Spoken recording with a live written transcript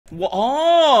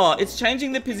Oh, it's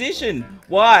changing the position.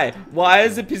 Why? Why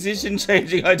is the position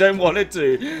changing? I don't want it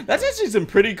to. That's actually some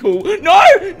pretty cool... No! No!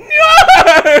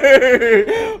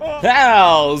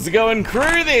 How's it going,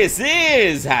 crew? This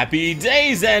is Happy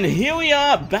Days, and here we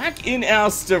are back in our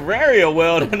Starraria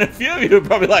world. And a few of you are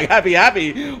probably like,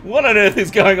 Happy, what on earth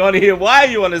is going on here? Why are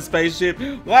you on a spaceship?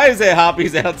 Why is there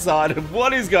harpies outside?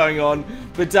 What is going on?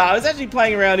 But I was actually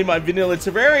playing around in my vanilla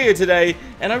Terraria today,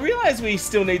 and I realized we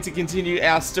still need to continue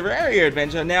our Starraria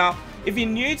adventure. Now, if you're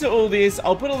new to all this,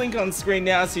 I'll put a link on screen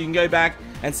now so you can go back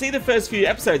and see the first few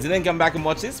episodes and then come back and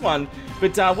watch this one.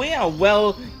 But we are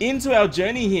well into our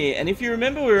journey here, and if you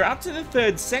remember, we were up to the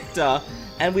 3rd sector,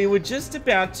 and we were just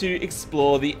about to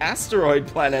explore the asteroid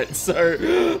planet. So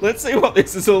let's see what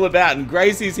this is all about. And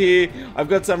Gracie's here. I've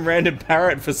got some random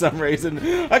parrot for some reason.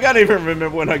 I can't even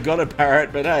remember when I got a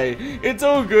parrot, but hey, it's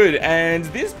all good. And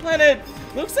this planet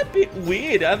looks a bit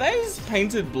weird. Are those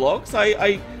painted blocks?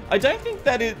 I don't think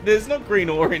that there's not green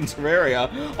ore in Terraria.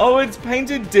 Oh, it's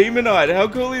painted demonite. How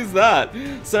cool is that?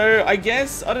 So I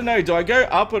guess, I don't know, do I go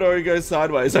up or do I go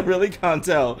sideways? I really can't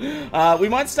tell. We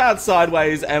might start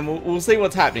sideways and we'll see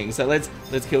what's happening. So let's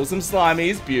kill some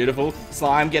slimies. Beautiful.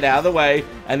 Slime, get out of the way.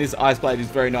 And this ice blade is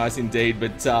very nice indeed.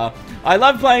 But I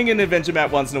love playing an adventure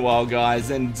map once in a while,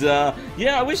 guys. And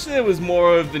yeah, I wish there was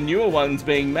more of the newer ones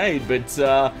being made. But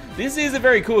this is a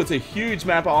very cool, it's a huge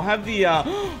map. I'll have the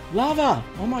lava.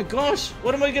 Oh my gosh,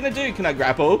 what am I gonna do? Can I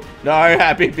grapple? No,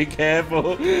 Happy, be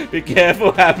careful. Be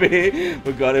careful, Happy.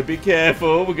 We've got to be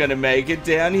careful. We're gonna make it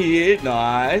down here.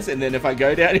 Nice. And then if I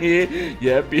go down here,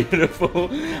 yeah, beautiful.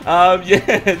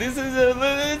 Yeah, this is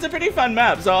it's a pretty fun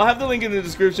map. So I'll have the link in the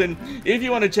description if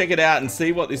you want to check it out and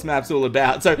see what this map's all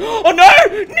about. So, oh no!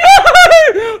 No!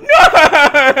 No!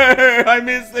 I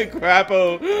missed the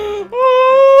grapple.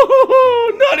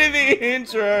 Oh, not in the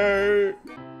intro.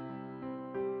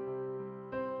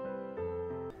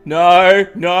 No,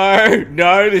 no,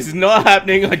 no, this is not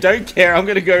happening. I don't care. I'm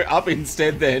going to go up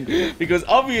instead then, because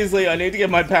obviously I need to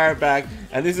get my parrot back,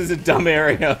 and this is a dumb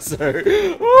area, so...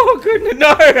 Oh, goodness,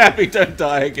 no, Happy, don't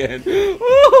die again.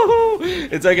 Ooh,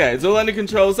 it's okay. It's all under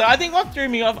control. So I think what threw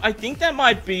me off, I think that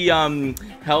might be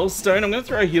Hellstone. I'm going to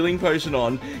throw a healing potion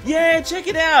on. Yeah, check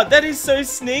it out. That is so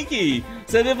sneaky.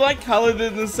 So they've like colored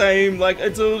it the same, like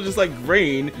it's all just like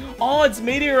green. Oh, it's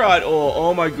meteorite ore.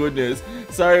 Oh my goodness.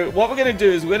 So what we're going to do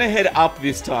is we're going to head up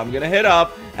this time. We're going to head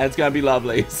up and it's going to be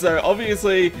lovely. So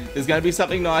obviously there's going to be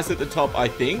something nice at the top, I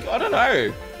think. I don't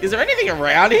know. Is there anything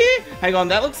around here? Hang on,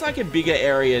 that looks like a bigger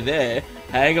area there.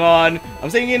 Hang on, I'm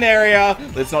seeing an area.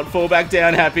 Let's not fall back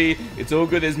down, Happy. It's all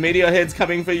good. There's meteor heads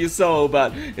coming for your soul,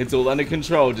 but it's all under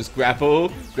control. Just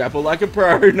grapple, grapple like a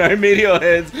pro. No meteor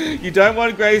heads. You don't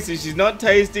want Gracie. She's not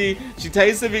tasty. She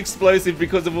tastes of explosive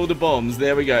because of all the bombs.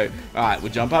 There we go. All right,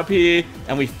 we'll jump up here,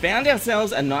 and we found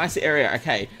ourselves a nice area.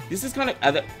 Okay, this is kind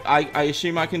of. I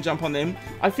assume I can jump on them.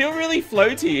 I feel really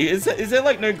floaty. Is there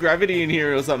like no gravity in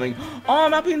here or something? Oh,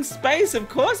 I'm up in space. Of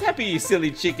course, Happy, you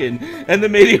silly chicken. And the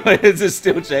meteor heads are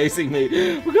still chasing me.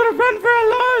 We're gonna run for our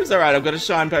lives. All right, I've got a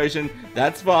shine potion.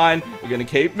 That's fine. We're gonna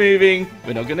keep moving.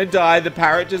 We're not gonna die. The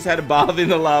parrot just had a bath in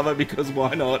the lava because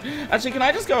why not? Actually, can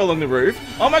I just go along the roof?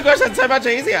 Oh my gosh, that's so much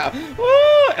easier.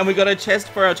 Woo! And we got a chest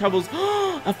for our troubles.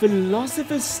 A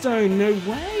philosopher's stone. No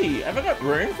way. Have I got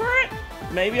room for it?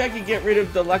 Maybe I could get rid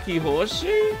of the lucky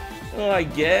horseshoe. Oh, I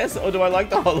guess. Or do I like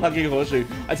the whole lucky horseshoe?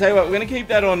 I tell you what, we're gonna keep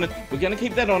that on. We're gonna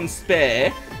keep that on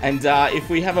spare. And if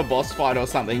we have a boss fight or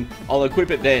something, I'll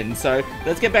equip it then. So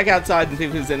let's get back outside and see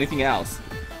if there's anything else.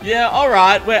 Yeah,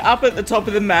 alright, we're up at the top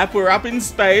of the map, we're up in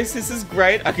space, this is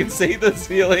great, I can see the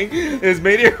ceiling, there's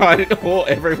meteorite ore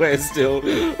everywhere still.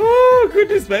 Oh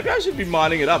goodness, maybe I should be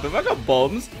mining it up. Have I got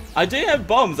bombs? I do have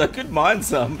bombs, I could mine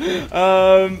some.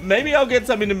 Maybe I'll get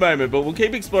some in a moment, but we'll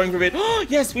keep exploring for a bit. Oh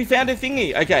yes, we found a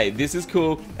thingy. Okay, this is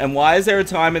cool. And why is there a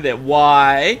timer there?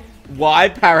 Why? Why,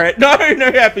 parrot? No,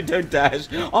 no, Happy, don't dash.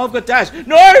 Oh, I've got dash.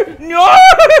 No, no!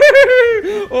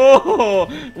 Oh,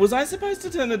 was I supposed to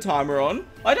turn the timer on?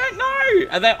 I don't know.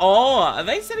 Are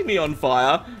they setting me on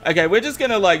fire? Okay, we're just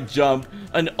gonna like jump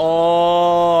and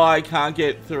oh, I can't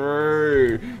get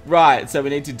through. Right, so we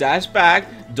need to dash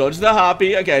back, dodge the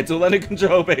harpy. Okay, it's all under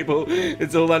control, people.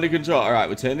 It's all under control. All right,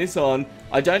 we'll turn this on.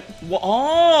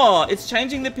 Oh, it's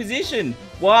changing the position.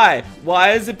 Why?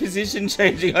 Why is the position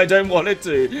changing? I don't want it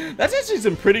to. That's actually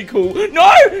some pretty cool. No!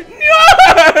 No!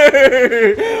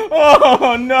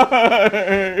 Oh, no!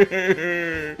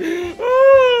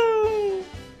 Oh.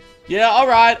 Yeah,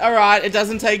 alright. It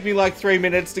doesn't take me like 3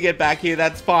 minutes to get back here.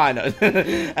 That's fine.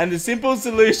 And the simple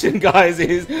solution, guys,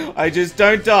 is I just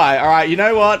don't die. Alright, you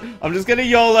know what? I'm just gonna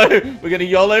YOLO. We're gonna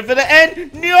YOLO for the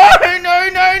end. No, no,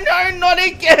 no, no, not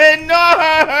again. No!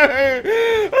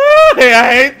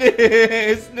 I hate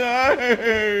this.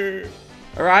 No.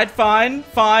 Alright, fine,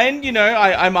 fine. You know,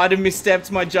 I might have misstepped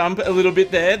my jump a little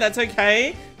bit there. That's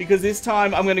okay, because this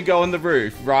time I'm going to go on the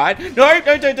roof, right? No,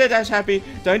 don't dash, Happy.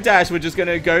 Don't dash. We're just going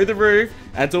to go to the roof,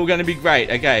 and it's all going to be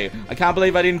great. Okay, I can't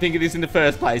believe I didn't think of this in the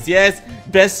first place. Yes,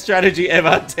 best strategy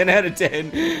ever. 10 out of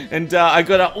 10. And I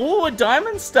got a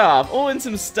diamond staff. Oh, and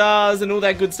some stars and all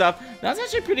that good stuff. That's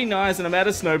actually pretty nice, and I'm out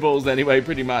of snowballs anyway,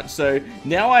 pretty much. So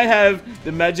now I have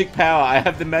the magic power. I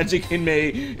have the magic in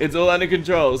me. It's all under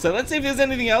control. So let's see if there's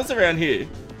anything else around here.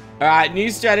 Alright,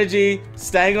 new strategy.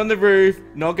 Staying on the roof.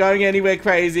 Not going anywhere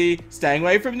crazy. Staying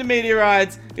away from the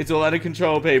meteorites. It's all under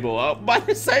control, people. Oh, but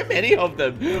there's so many of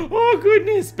them. Oh,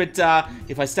 goodness. But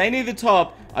if I stay near the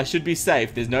top, I should be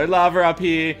safe. There's no lava up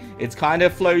here. It's kind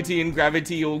of floaty and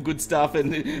gravity, all good stuff.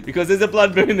 And because there's a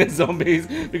blood moon, there's zombies.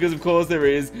 Because of course there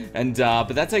is. And but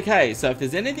that's okay. So if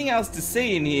there's anything else to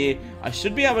see in here, I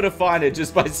should be able to find it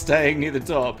just by staying near the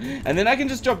top. And then I can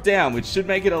just drop down, which should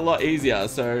make it a lot easier.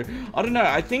 So I don't know.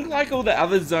 I think like all the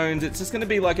other zones, it's just going to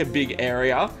be like a big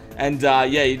area. And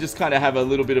yeah, you just kind of have a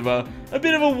little bit of a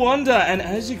wander. And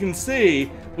as you can see,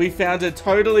 we found a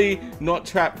totally not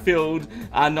trap-filled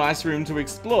nice room to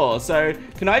explore. So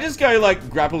can I just go like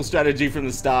grapple strategy from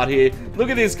the start here? Look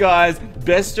at this, guys.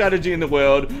 Best strategy in the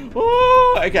world.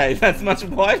 Oh, okay, that's much.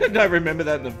 Why didn't I remember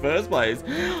that in the first place?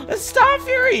 A Star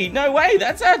Fury. No way.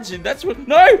 That's what.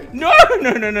 No,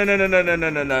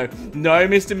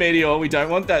 Mr. Meteor. We don't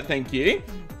want that. Thank you.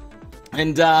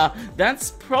 And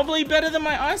that's probably better than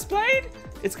my Ice Blade.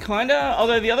 It's kind of,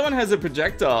 although the other one has a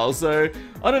projectile, so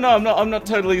I don't know. I'm not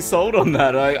totally sold on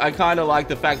that. I kind of like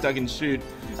the fact I can shoot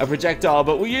a projectile,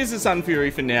 but we'll use the Sun Fury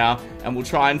for now, and we'll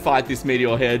try and fight this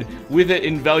meteor head with it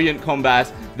in valiant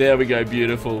combat. There we go,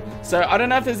 beautiful. So I don't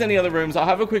know if there's any other rooms. I'll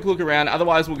have a quick look around.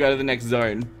 Otherwise, we'll go to the next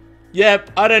zone.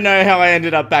 Yep, I don't know how I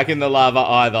ended up back in the lava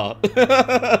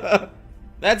either.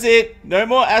 That's it. No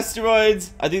more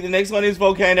asteroids. I think the next one is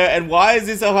volcano. And why is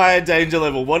this a higher danger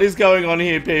level? What is going on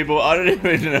here, people? I don't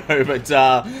even know. But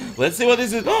let's see what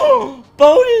this is. Oh,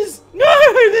 boulders. No,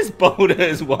 there's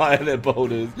boulders. Why are there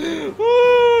boulders?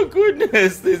 Oh,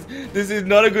 goodness. This is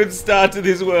not a good start to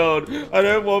this world. I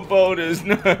don't want boulders.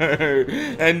 No.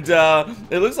 And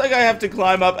it looks like I have to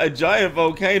climb up a giant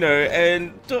volcano.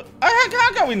 And I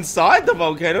can't go inside the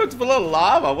volcano. It's full of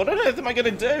lava. What on earth am I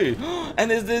going to do? And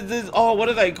there's oh, what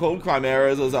are they called?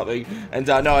 Chimeras or something. And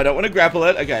no, I don't want to grapple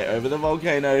it. Okay, over the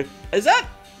volcano. Is that...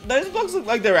 Those blocks look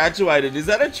like they're actuated. Is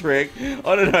that a trick?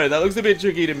 I don't know. That looks a bit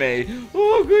tricky to me.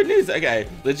 Oh, goodness. Okay,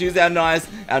 let's use our nice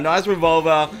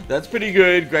revolver. That's pretty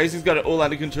good. Gracie's got it all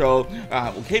under control. All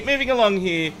right, we'll keep moving along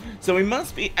here. So we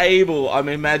must be able, I'm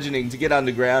imagining, to get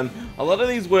underground. A lot of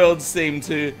these worlds seem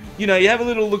to, you know, you have a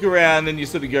little look around and you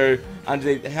sort of go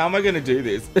underneath. How am I going to do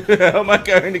this? How am I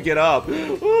going to get up?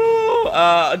 Ooh,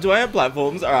 do I have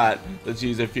platforms? All right, let's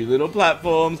use a few little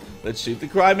platforms. Let's shoot the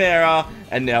Chimera,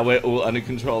 and now we're all under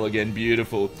control again.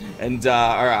 Beautiful. And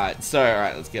alright, so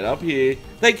let's get up here.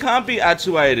 They can't be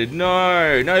actuated.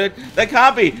 No, they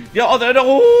can't be. Yeah, oh,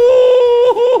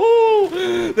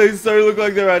 they so look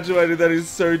like they're actuated.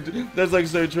 That's like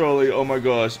so trolly. Oh my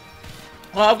gosh.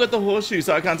 Oh, I've got the horseshoe,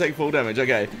 so I can't take full damage.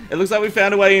 Okay, it looks like we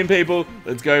found a way in, people.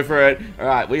 Let's go for it. All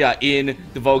right, we are in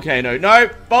the volcano. No,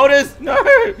 boulders, no.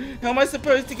 How am I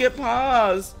supposed to get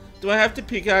past? Do I have to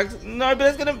pickaxe? No,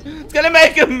 but it's gonna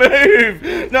make a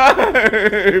move.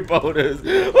 No, boulders.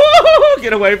 Ooh,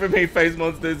 get away from me, face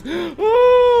monsters.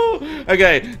 Ooh.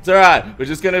 Okay, it's all right. We're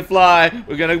just gonna fly.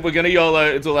 We're gonna YOLO.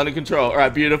 It's all under control. All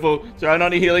right, beautiful. Throwing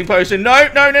on a healing potion.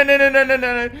 No,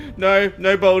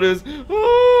 boulders.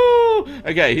 Ooh.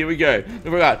 Okay, here we go. We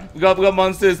got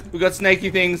monsters. We got snaky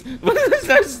things. There's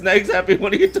no snakes, Happy.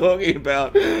 What are you talking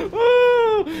about?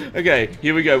 Ooh. Okay,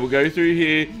 here we go. We'll go through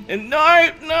here. And no.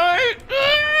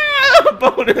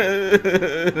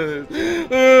 Boulders.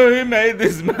 Oh, who made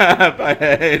this map? I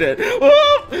hate it.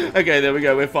 Oh. Okay, there we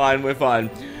go. We're fine.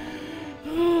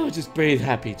 Oh, just breathe,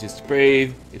 Happy. Just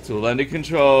breathe. It's all under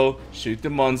control. Shoot the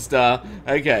monster.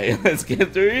 Okay, let's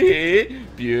get through here.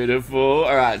 Beautiful.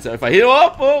 All right, so if I hit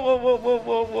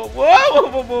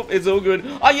it's all good.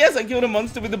 Oh, yes, I killed a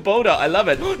monster with a boulder. I love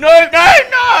it. No.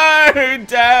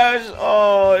 Dash.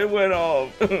 Oh, it went off.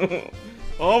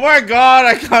 Oh my god,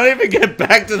 I can't even get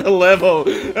back to the level.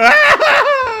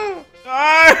 Ah!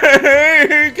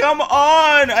 No, come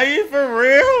on. Are you for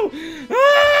real?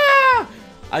 Ah!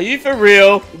 Are you for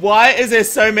real? Why is there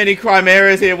so many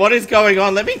chimeras here? What is going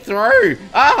on? Let me through.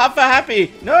 Ah, heart for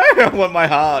Happy. No, I want my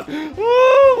heart.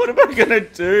 Oh, what am I gonna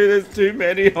do? There's too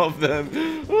many of them.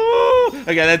 Oh,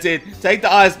 Okay, that's it. Take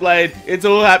the ice blade. It's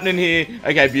all happening here.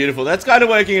 Okay, beautiful. That's kind of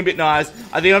working a bit nice.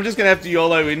 I think I'm just going to have to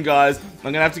YOLO in, guys.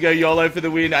 I'm going to have to go YOLO for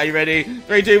the win. Are you ready?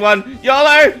 3, 2, 1.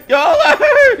 YOLO! YOLO!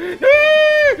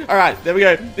 No! Alright, there we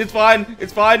go. It's fine.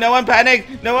 It's fine. No one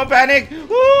panic. No one panic.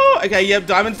 Ooh. Okay, yep,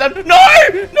 diamond stuff. No!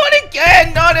 Not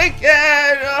again! Not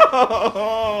again!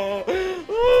 Oh.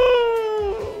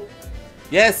 Ooh.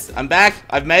 Yes, I'm back.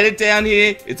 I've made it down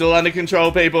here. It's all under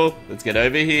control, people. Let's get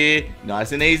over here.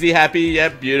 Nice and easy, happy.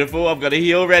 Yep, beautiful. I've got a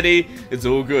heal ready. It's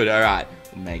all good. Alright.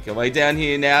 Make our way down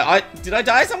here now. Did I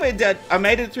die somewhere down? I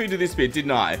made it through to this bit,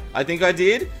 didn't I? I think I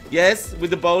did. Yes, with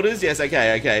the boulders. Yes,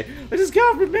 okay, okay. I just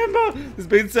can't remember. There's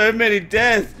been so many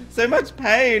deaths. So much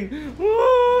pain.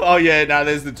 Ooh. Oh, yeah, no,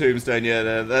 there's the tombstone.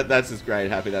 Yeah, that's just great,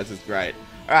 Happy. That's just great.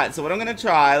 All right, so what I'm going to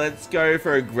try, let's go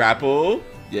for a grapple.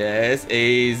 Yes,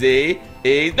 easy.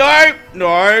 No,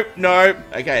 no, no.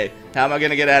 Okay, how am I going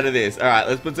to get out of this? All right,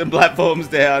 let's put some platforms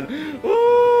down.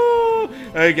 Ooh.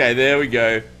 Okay, there we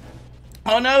go.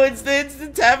 Oh no, it's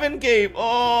the tavern keep.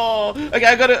 Oh, okay,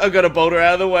 I got a boulder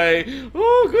out of the way.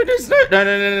 Oh goodness, no,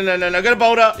 I got a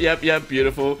boulder. Yep,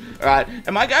 beautiful. All right,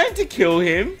 am I going to kill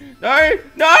him? No,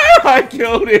 I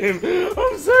killed him.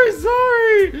 I'm so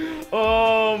sorry.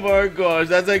 Oh my gosh,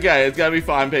 that's okay. It's gonna be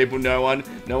fine, people. No one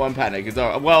panic. It's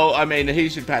alright. Well, I mean, he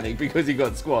should panic because he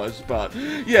got squashed, but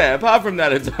yeah, apart from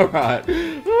that, it's alright.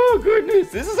 Oh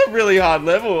goodness, this is a really hard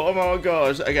level. Oh my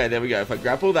gosh. Okay, there we go. If I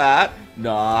grapple that,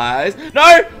 nice.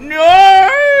 No.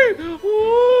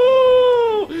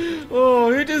 Ooh.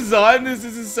 Oh, who designed this?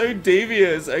 This is so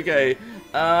devious. Okay.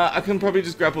 I can probably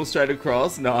just grapple straight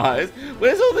across. Nice.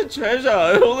 Where's all the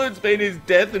treasure? All that's been is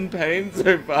death and pain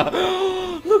so far.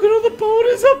 Look at all the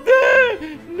boulders up there.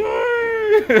 No.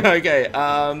 Okay,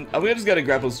 I'm just gonna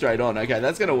grapple straight on. Okay,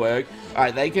 that's gonna work.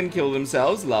 Alright, they can kill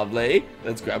themselves. Lovely.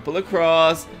 Let's grapple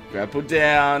across. Grapple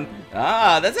down.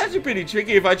 Ah, that's actually pretty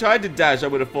tricky. If I tried to dash, I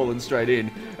would have fallen straight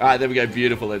in. Alright, there we go.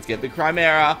 Beautiful. Let's get the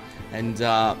Chimera. And,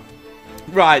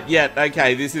 right, yep,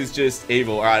 okay, this is just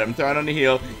evil. Alright, I'm throwing on the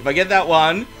heal. If I get that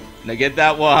one, and I get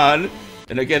that one,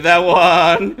 and I get that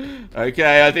one,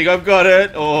 okay, I think I've got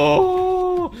it.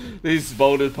 Oh, these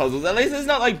boulder puzzles. At least it's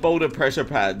not like boulder pressure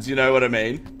pads, you know what I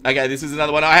mean? Okay, this is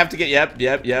another one. I have to get,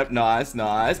 yep,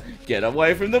 nice. Get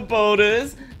away from the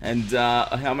boulders. And, how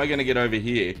am I going to get over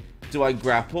here? Do I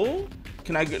grapple?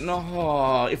 Can I get,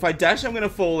 no, if I dash, I'm going to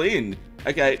fall in.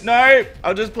 Okay, no,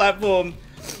 I'll just platform.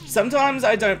 Sometimes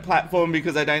I don't platform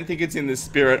because I don't think it's in the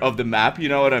spirit of the map, you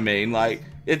know what I mean? Like,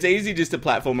 it's easy just to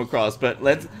platform across, but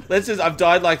let's just, I've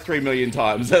died like 3 million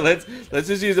times, so let's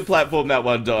just use a platform that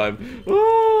one time.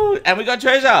 Ooh, and we got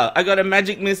treasure! I got a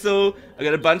magic missile, I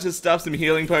got a bunch of stuff, some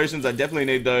healing potions, I definitely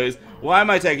need those. Why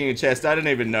am I taking a chest? I don't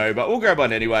even know, but we'll grab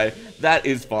one anyway. That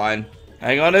is fine.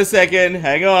 Hang on a second,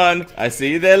 hang on. I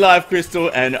see their life crystal,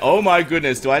 and oh my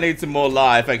goodness, do I need some more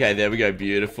life? Okay, there we go,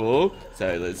 beautiful.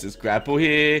 So let's just grapple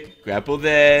here, grapple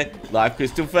there, life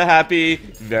crystal for Happy,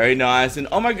 very nice. And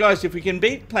oh my gosh, if we can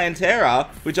beat Plantera,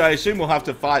 which I assume we'll have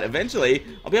to fight eventually,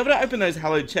 I'll be able to open those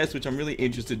hallowed chests, which I'm really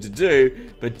interested to do,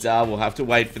 but we'll have to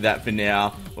wait for that for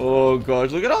now. Oh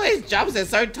gosh, look at all these jumps, they're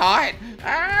so tight.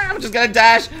 I'm just gonna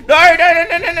dash. No,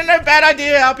 bad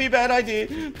idea, Happy, bad idea.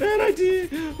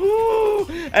 Ooh.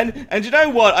 And you know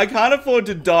what, I can't afford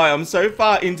to die. I'm so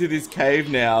far into this cave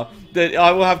now that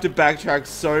I will have to backtrack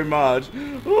so much.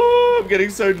 Ooh, I'm getting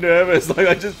so nervous, like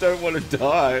I just don't want to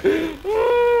die.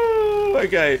 Ooh,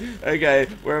 okay,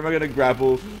 where am I gonna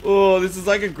grapple? Oh, this is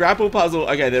like a grapple puzzle.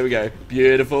 Okay, there we go,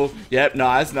 beautiful. Yep,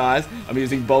 nice. I'm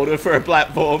using boulder for a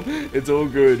platform. It's all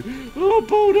good. Oh,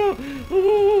 boulder.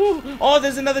 Ooh. Oh,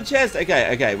 there's another chest.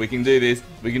 Okay, we can do this.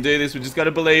 We just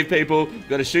gotta believe, people. We've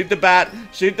gotta shoot the bat.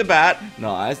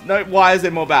 Nice. No, why is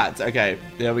there more bats? Okay,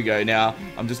 there we go. Now,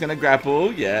 I'm just gonna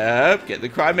grapple. Yep, get the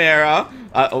Chimera.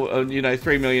 You know,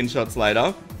 3 million shots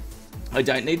later. I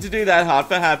don't need to do that. Hard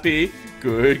for Happy.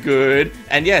 Good.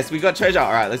 And yes, we got treasure.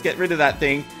 Alright, let's get rid of that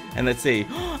thing. And let's see.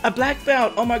 A black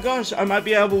belt. Oh my gosh, I might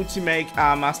be able to make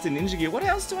Master Ninja Gear. What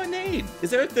else do I need? Is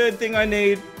there a third thing I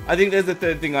need? I think there's a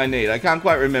third thing I need. I can't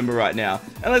quite remember right now.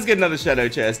 And let's get another shadow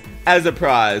chest as a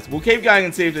prize. We'll keep going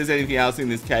and see if there's anything else in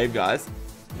this cave, guys.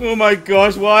 Oh my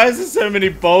gosh, why is there so many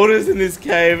boulders in this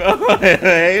cave? Oh, I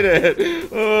hate it.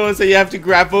 Oh, so you have to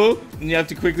grapple and you have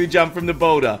to quickly jump from the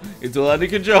boulder. It's all under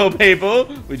control, people.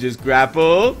 We just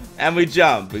grapple and we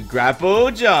jump. We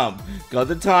grapple, jump. Got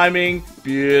the timing.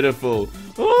 Beautiful.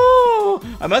 Oh,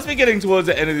 I must be getting towards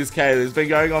the end of this cave. It's been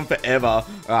going on forever.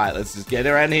 Alright, let's just get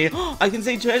around here. I can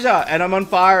see treasure, and I'm on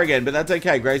fire again, but that's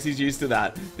okay. Gracie's used to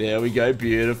that. There we go,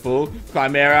 beautiful.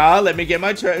 Chimera, let me get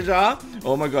my treasure.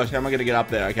 Oh my gosh, how am I going to get up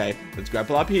there? Okay, let's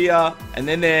grapple up here, and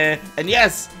then there, and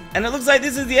yes! And it looks like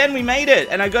this is the end. We made it.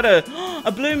 And I got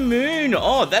a blue moon.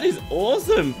 Oh, that is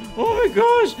awesome. Oh my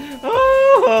gosh.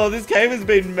 Oh, this cave has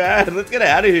been mad. Let's get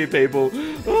out of here, people.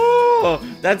 Oh,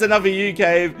 that's enough of you,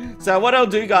 cave. So what I'll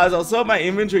do, guys, I'll sort my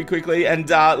inventory quickly and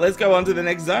let's go on to the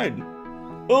next zone.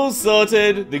 All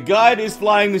sorted. The guide is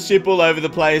flying the ship all over the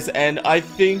place, and I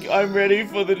think I'm ready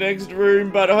for the next room,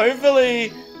 but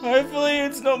hopefully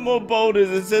it's not more boulders.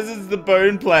 It says it's the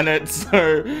bone planet,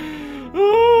 so...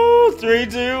 Oh, 3,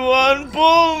 2, 1,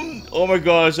 boom! Oh my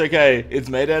gosh, okay, it's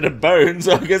made out of bones,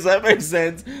 so I guess that makes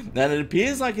sense. And it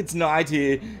appears like it's night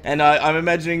here, and I'm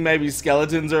imagining maybe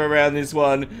skeletons are around this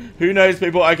one. Who knows,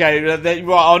 people? Okay,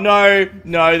 oh no,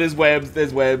 there's webs.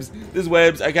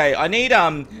 Okay, I need,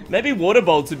 maybe water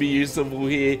bolts to be useful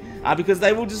here, because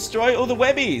they will destroy all the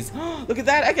webbies. Look at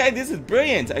that, okay, this is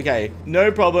brilliant. Okay, no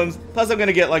problems. Plus, I'm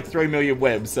gonna get like 3 million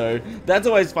webs, so that's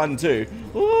always fun too.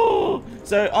 Ooh.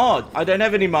 So, I don't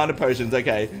have any mana potions.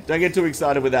 Okay, don't get too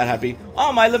excited with that, Happy.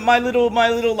 Oh, my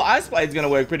little ice blade's gonna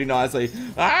work pretty nicely.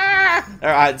 Ah! All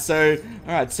right, so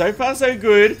far so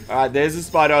good. All right, there's a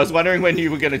spider. I was wondering when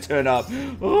you were gonna turn up.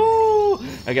 Ooh.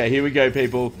 Okay, here we go,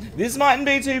 people. This mightn't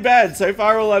be too bad. So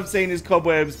far, all I've seen is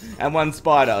cobwebs and 1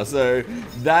 spider. So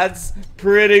that's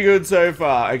pretty good so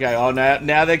far. Okay, oh,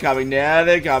 now they're coming.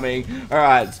 All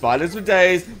right, spiders for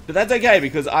days, but that's okay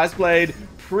because ice blade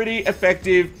pretty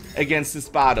effective against the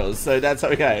spiders, so that's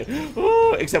okay.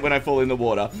 Ooh, except when I fall in the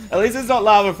water. At least it's not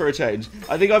lava for a change.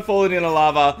 I think I've fallen in a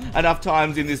lava enough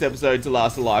times in this episode to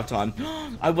last a lifetime.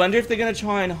 I wonder if they're gonna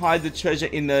try and hide the treasure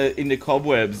in the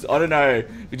cobwebs. I don't know.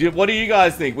 What do you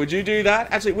guys think? Would you do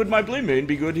that? Actually, would my blue moon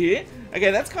be good here?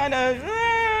 Okay, that's kind of...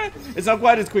 it's not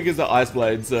quite as quick as the ice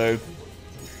blade, so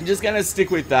I'm just gonna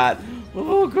stick with that.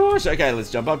 Oh gosh, okay,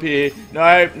 let's jump up here. No,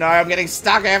 I'm getting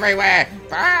stuck everywhere.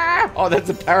 Ah! Oh, that's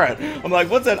a parrot. I'm like,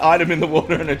 what's that item in the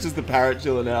water? And it's just a parrot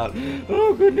chilling out.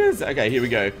 Oh goodness. Okay, here we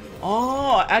go.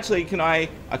 Oh, actually, I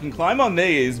can climb on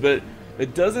these, but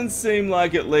it doesn't seem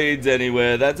like it leads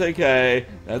anywhere. That's okay.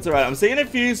 That's all right. I'm seeing a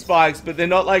few spikes, but they're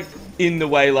not like in the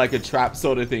way like a trap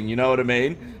sort of thing. You know what I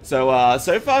mean? So,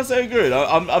 so far so good.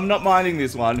 I'm not minding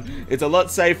this one. It's a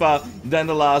lot safer than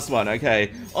the last one.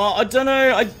 Okay. Oh, I don't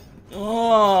know.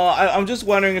 I'm just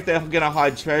wondering if they're gonna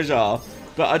hide treasure,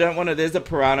 but I don't want to. There's a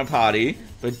piranha party,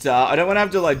 but I don't want to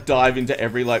have to like dive into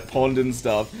every like pond and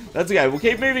stuff. That's okay. We'll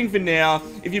keep moving for now.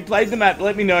 If you played the map,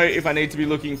 let me know if I need to be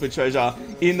looking for treasure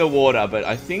in the water. But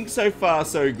I think so far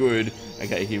so good.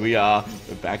 Okay, here we are.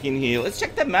 We're back in here. Let's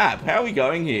check the map. How are we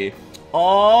going here?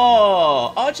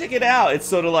 Oh, check it out. It's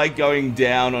sort of like going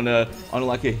down on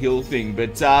like a hill thing.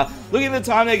 But look at the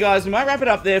time there, guys. We might wrap it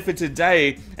up there for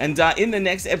today. And in the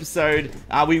next episode,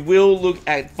 we will look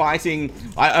at fighting.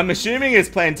 I'm assuming it's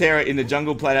Plantera in the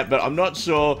jungle planet, but I'm not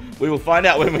sure. We will find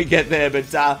out when we get there. But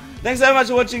thanks so much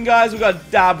for watching, guys. We've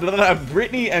got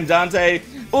Brittany and Dante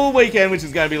all weekend, which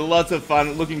is going to be lots of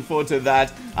fun. Looking forward to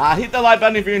that. Hit the like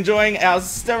button if you're enjoying our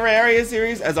Starraria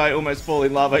series, as I almost fall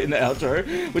in lava in the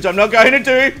outro, which I'm not going to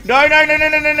do. No.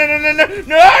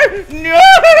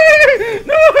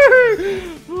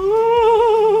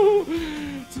 Oh,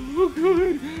 so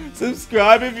good.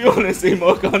 Subscribe if you want to see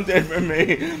more content from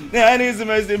me. Now, and here's the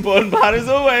most important part as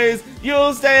always.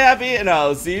 You'll stay happy, and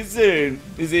I'll see you soon.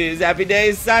 This is Happy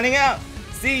Days signing out.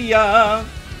 See ya.